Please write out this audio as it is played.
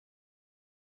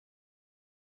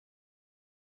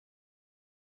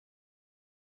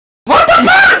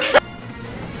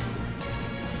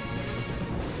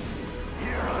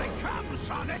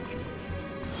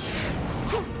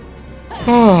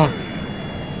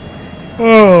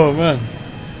Oh man.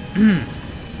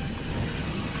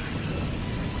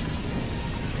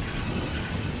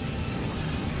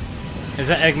 Is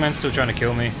that Eggman still trying to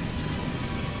kill me?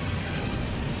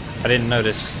 I didn't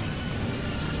notice.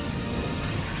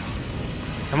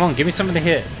 Come on, give me something to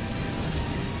hit.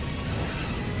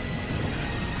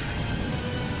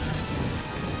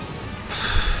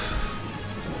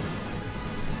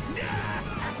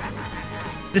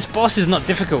 This boss is not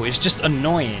difficult, it's just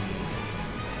annoying.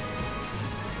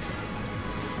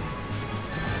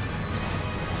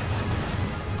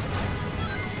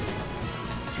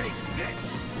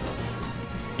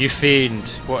 You fiend,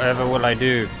 whatever will I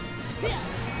do? Here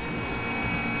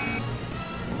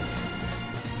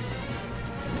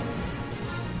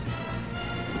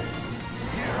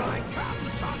I come,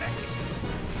 Sonic.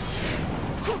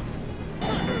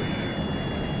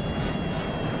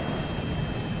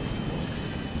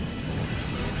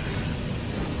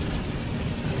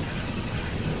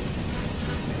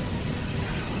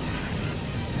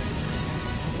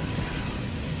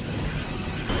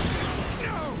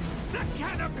 No, the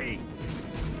canopy.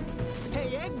 Hey,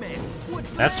 Eggman, what's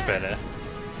the That's matter? better.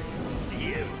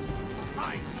 You.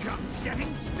 I'm just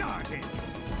getting started.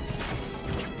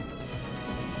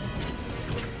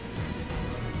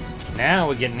 Now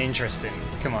we're getting interesting.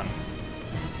 Come on.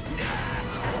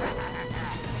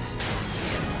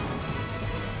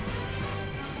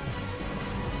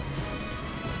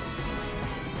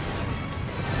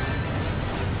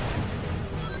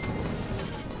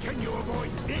 Can you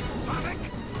avoid this, Sonic?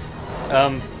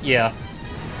 Yeah.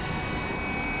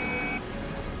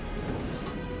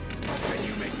 Can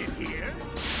you make it here?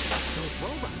 Those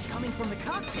robots coming from the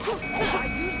cockpit. I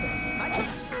use them. I can...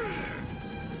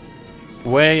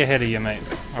 Way ahead of you, mate.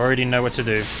 I already know what to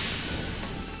do.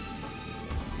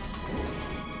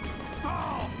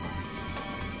 Fall.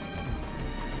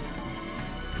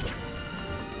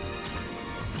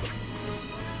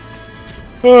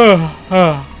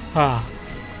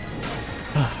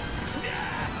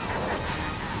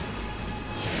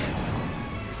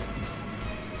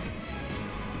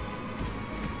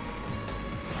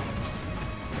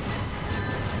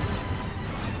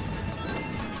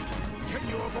 Can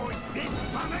you avoid this,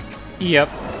 Sonic? Yep.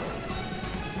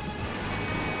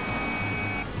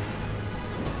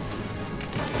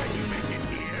 Can you make it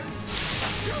here?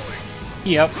 Do it!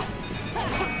 Yep.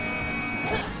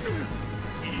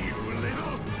 You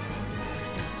little...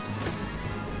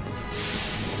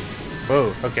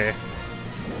 Whoa, okay.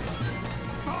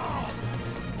 Fall.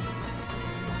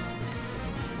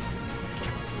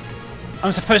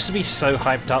 I'm supposed to be so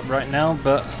hyped up right now,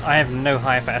 but I have no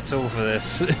hype at all for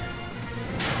this.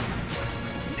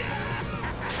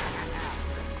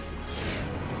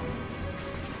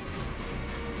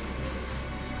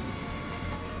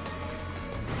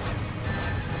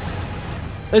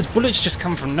 Those bullets just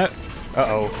come from no...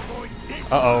 Uh-oh. Avoid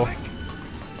this, Uh-oh. Sonic.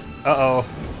 Uh-oh.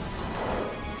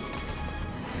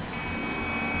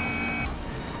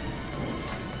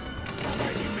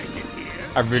 Can you make it here?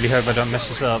 I really hope I don't mess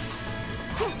this up.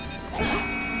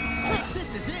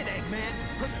 This is it, Eggman.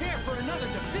 Prepare for another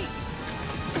defeat.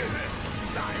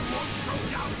 I won't go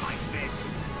down like this.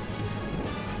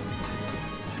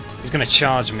 He's gonna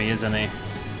charge me, isn't he?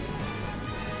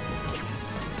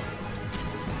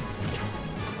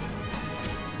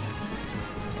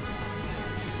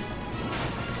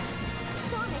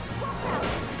 Sonic, watch out!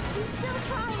 He's still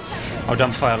trying something! Oh,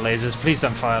 don't fire lasers. Please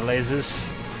don't fire lasers.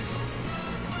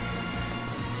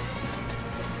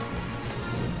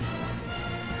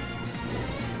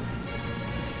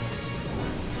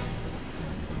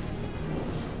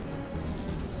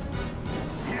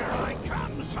 Here I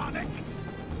come, Sonic.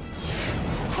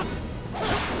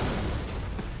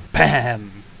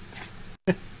 Bam!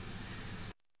 I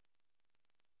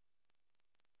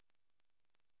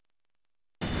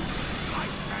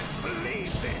can't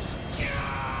believe this.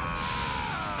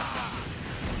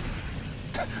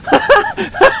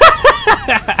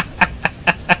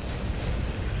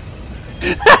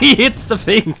 He hits the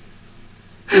thing!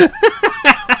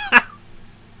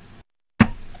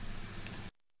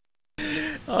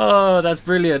 Oh, that's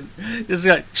brilliant. Just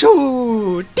like,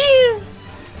 choo! Ding!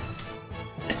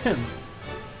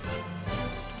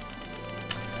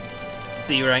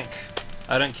 D rank.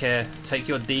 I don't care. Take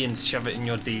your D and shove it in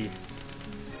your D.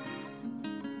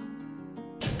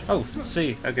 Oh,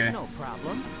 C. Okay. No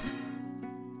problem.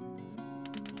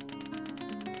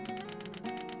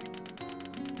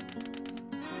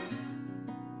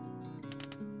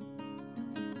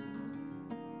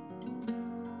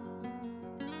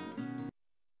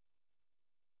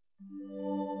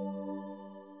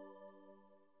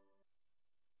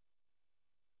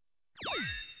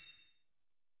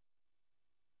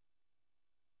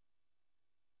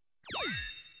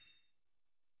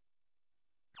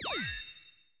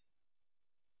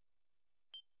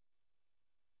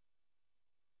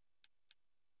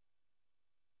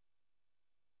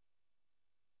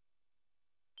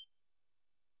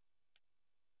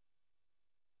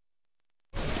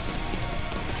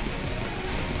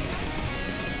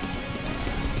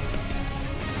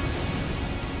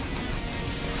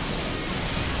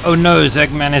 Oh no,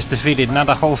 Eggman is defeated. Now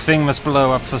the whole thing must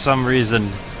blow up for some reason.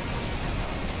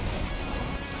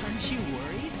 Aren't you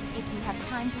worried? If you have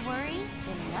time to worry,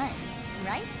 then none,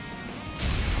 right?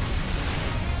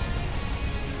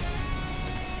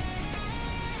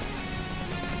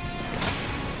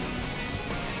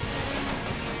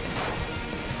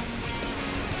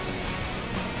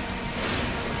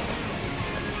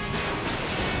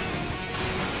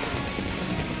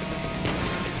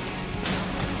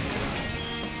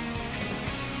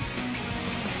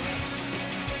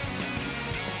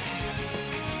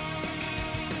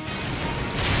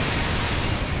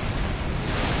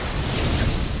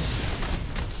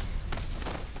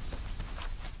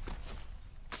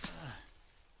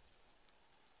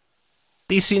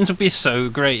 These scenes would be so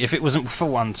great if it wasn't for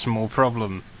one small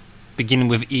problem, beginning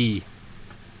with E.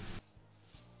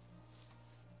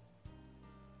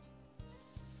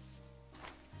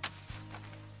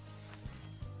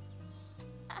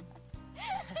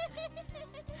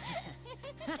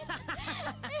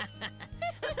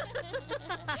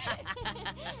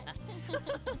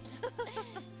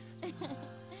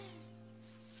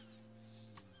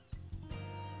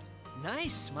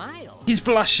 Nice smile. He's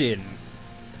blushing.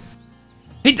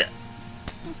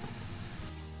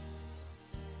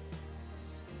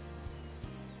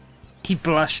 He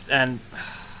blushed and...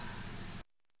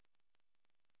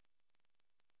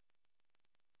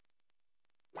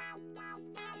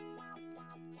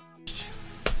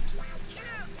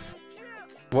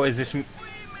 What is this?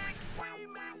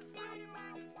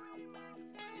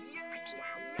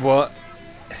 What?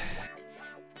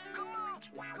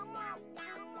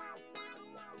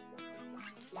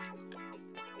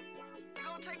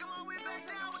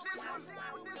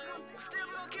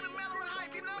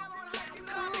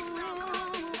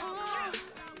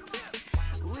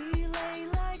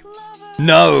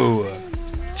 No!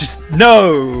 Just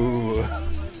no!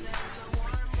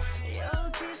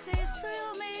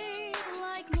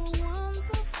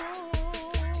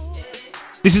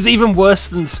 This is even worse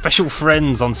than Special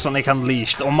Friends on Sonic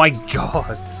Unleashed. Oh my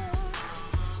god!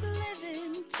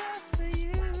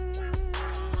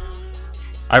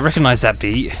 I recognize that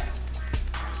beat.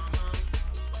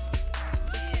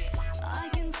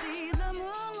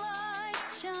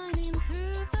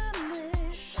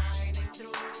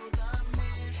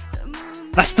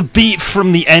 That's the beat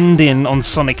from the ending on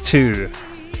Sonic 2.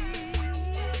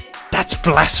 That's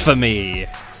blasphemy.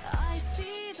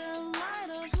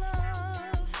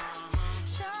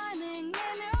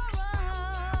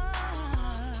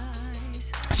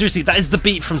 Seriously, that is the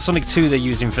beat from Sonic 2 they're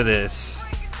using for this.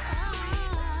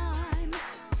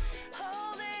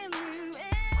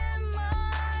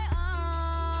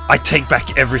 I take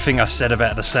back everything I said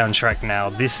about the soundtrack now.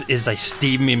 This is a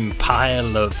steaming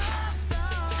pile of...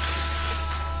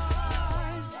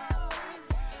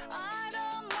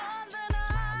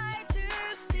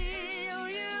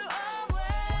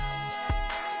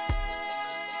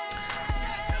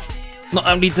 Not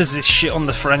only does this shit on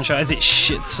the franchise, it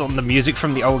shits on the music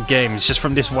from the old games, just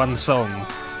from this one song.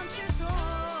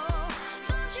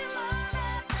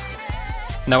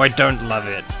 No, I don't love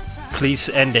it. Please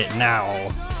end it now.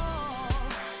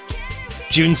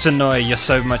 Jun Sonoy, you're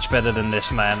so much better than this,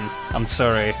 man. I'm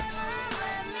sorry.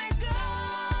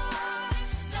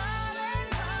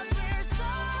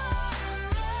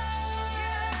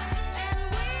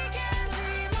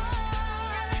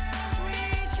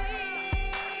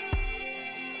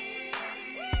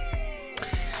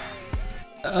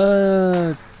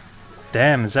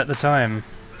 Damn, is that the time?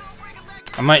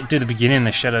 I might do the beginning of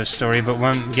the Shadow story, but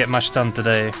won't get much done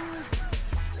today.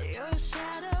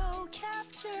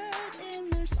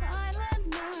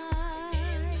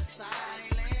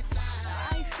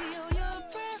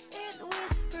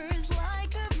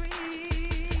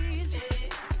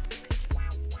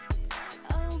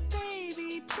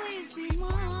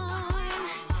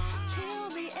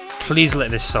 Please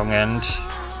let this song end.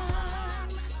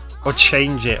 Or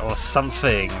change it, or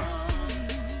something.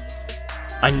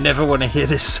 I never want to hear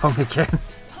this song again.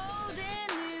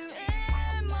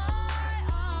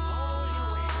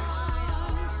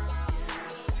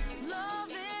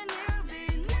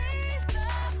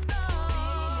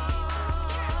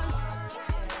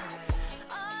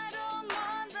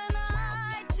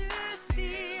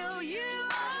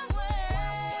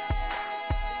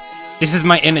 This is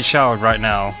my inner child right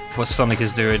now, what Sonic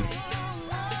is doing.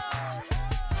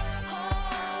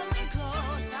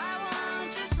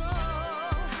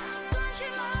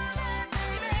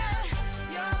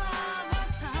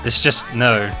 This just,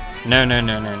 no. No, no,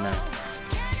 no, no, no.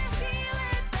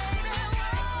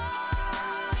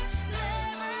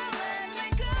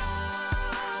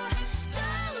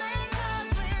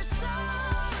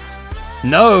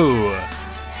 No!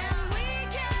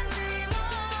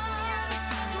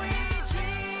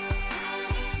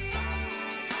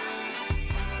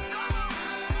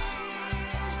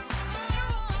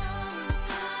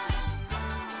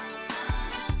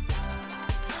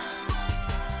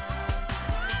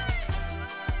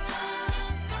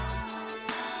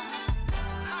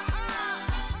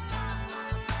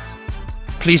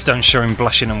 Please don't show him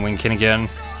blushing and winking again.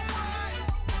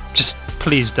 Just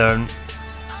please don't.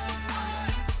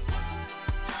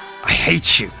 I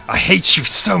hate you. I hate you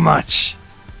so much.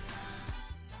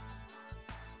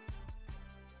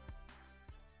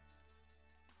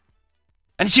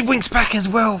 And she winks back as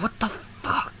well. What the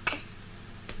fuck?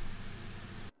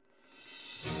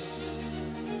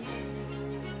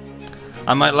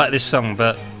 I might like this song,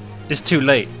 but it's too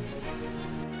late.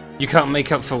 You can't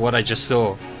make up for what I just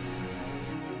saw.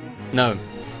 No.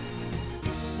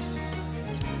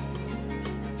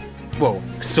 Well,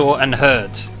 saw and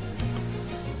heard.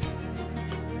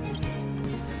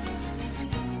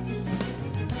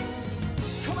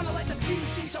 Come on, let the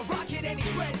fuse, he's a rocket and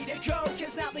he's ready to go.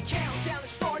 Cause now the countdown has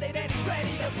started and he's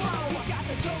ready to blow. He's got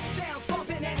the dope sounds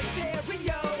bumping and his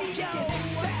stereo. Go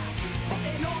fast,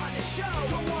 putting on a show.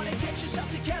 Don't wanna get yourself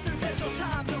together, there's no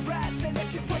time to rest. And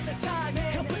if you put the time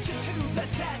in, he'll put you to the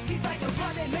test. He's like a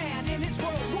running man in his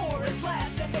world, war is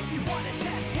less. And if you wanna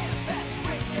test him best,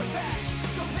 bring your best.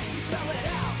 Don't make me spell it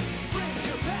out, bring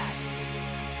your best.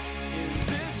 In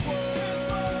this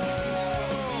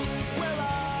world, where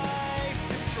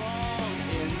life is strong.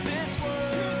 In this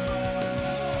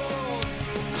world.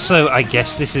 So I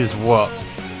guess this is what?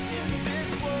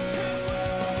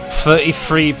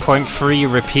 33.3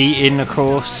 repeating, of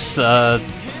course,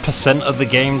 percent of the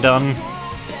game done.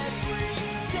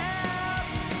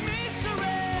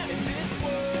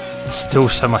 Still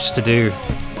so much to do.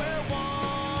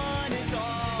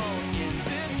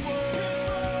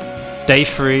 Day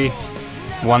 3,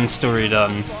 1 story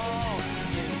done.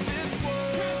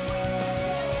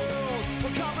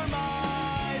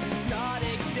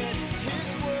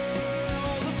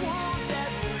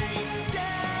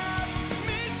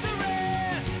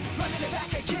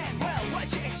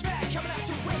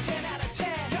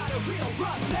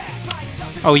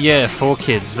 Oh yeah, 4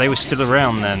 kids, they were still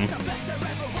around then.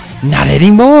 Not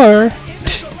anymore!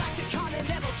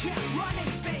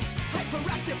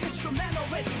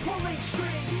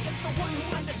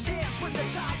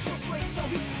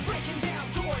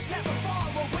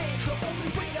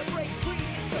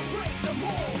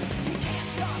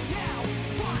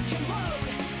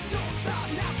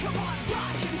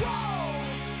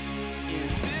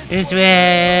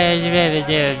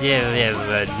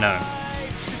 No.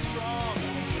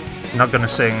 I'm not gonna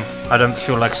sing. I don't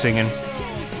feel like singing.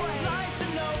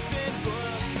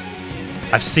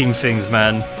 I've seen things,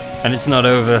 man, and it's not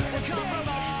over.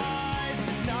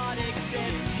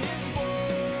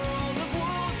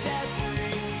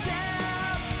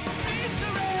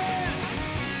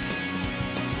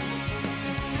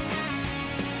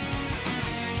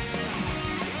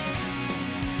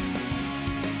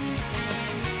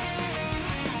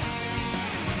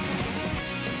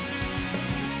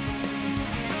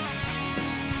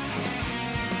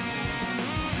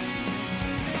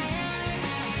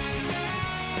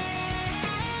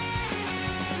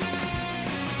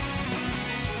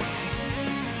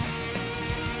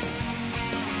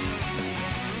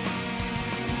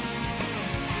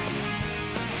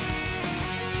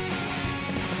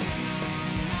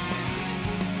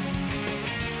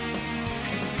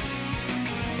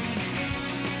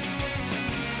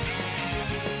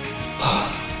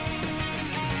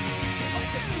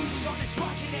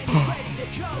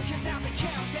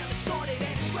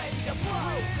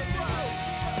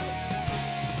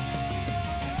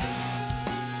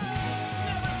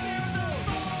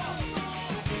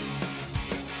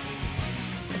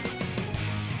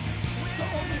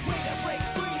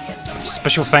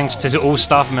 Special thanks to all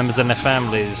staff members and their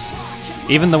families.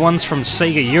 Even the ones from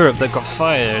Sega Europe that got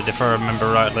fired, if I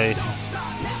remember rightly.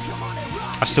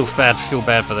 I still feel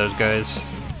bad for those guys.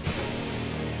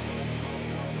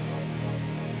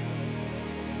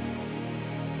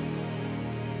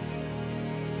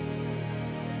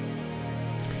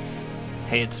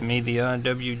 Hey, it's me, the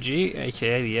RWG,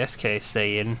 aka the SK,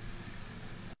 saying,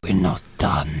 we're not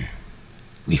done.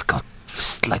 We've got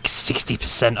like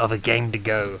 60% of a game to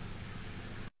go.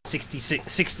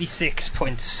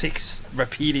 66.6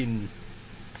 repeating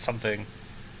something.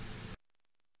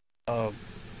 Oh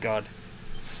god.